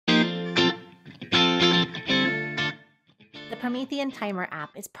Promethean Timer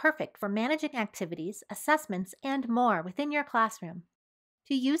app is perfect for managing activities, assessments, and more within your classroom.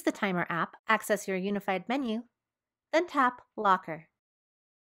 To use the Timer app, access your unified menu, then tap Locker.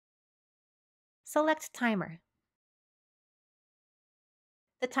 Select Timer.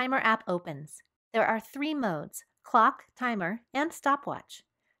 The Timer app opens. There are 3 modes: clock, timer, and stopwatch.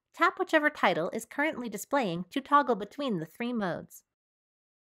 Tap whichever title is currently displaying to toggle between the 3 modes.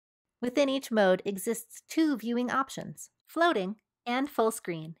 Within each mode exists 2 viewing options: floating and full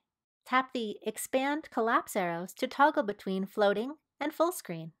screen. Tap the expand collapse arrows to toggle between floating and full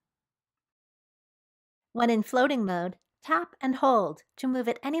screen. When in floating mode, tap and hold to move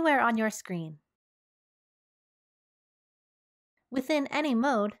it anywhere on your screen. Within any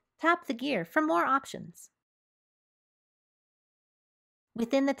mode, tap the gear for more options.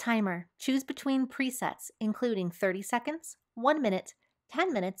 Within the timer, choose between presets including 30 seconds, 1 minute,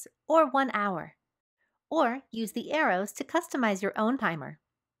 10 minutes, or 1 hour. Or use the arrows to customize your own timer.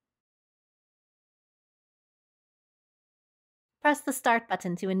 Press the Start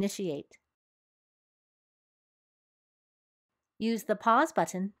button to initiate. Use the Pause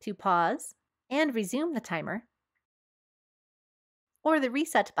button to pause and resume the timer, or the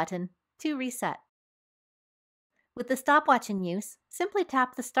Reset button to reset. With the stopwatch in use, simply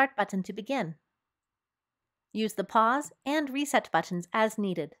tap the Start button to begin. Use the Pause and Reset buttons as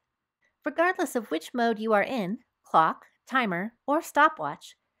needed. Regardless of which mode you are in, clock, timer, or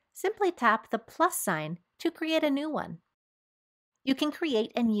stopwatch, simply tap the plus sign to create a new one. You can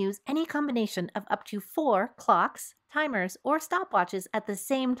create and use any combination of up to 4 clocks, timers, or stopwatches at the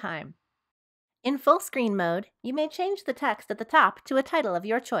same time. In full screen mode, you may change the text at the top to a title of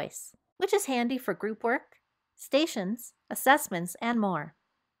your choice, which is handy for group work, stations, assessments, and more.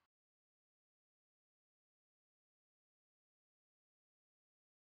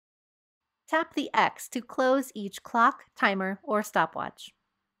 Tap the X to close each clock, timer, or stopwatch.